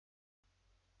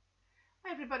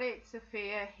Everybody, it's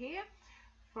Sophia here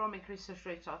from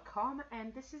increasesearch.com,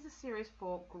 and this is a series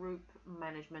for group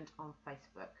management on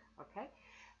Facebook. Okay,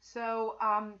 so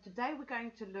today we're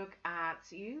going to look at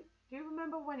you. Do you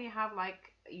remember when you have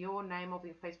like your name of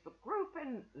your Facebook group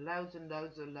and loads and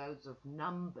loads and loads of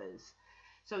numbers?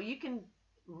 So you can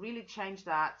really change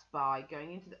that by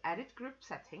going into the edit group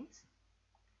settings,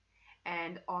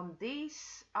 and on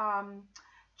this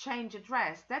change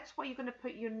address, that's where you're going to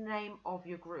put your name of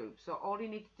your group. So all you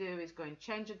need to do is go and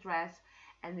change address,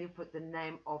 and you put the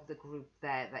name of the group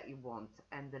there that you want,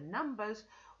 and the numbers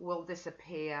will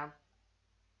disappear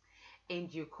in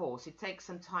due course. It takes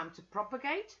some time to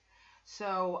propagate,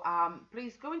 so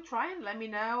please go and try and let me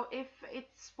know if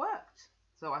it's worked.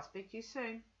 So I'll speak to you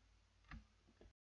soon.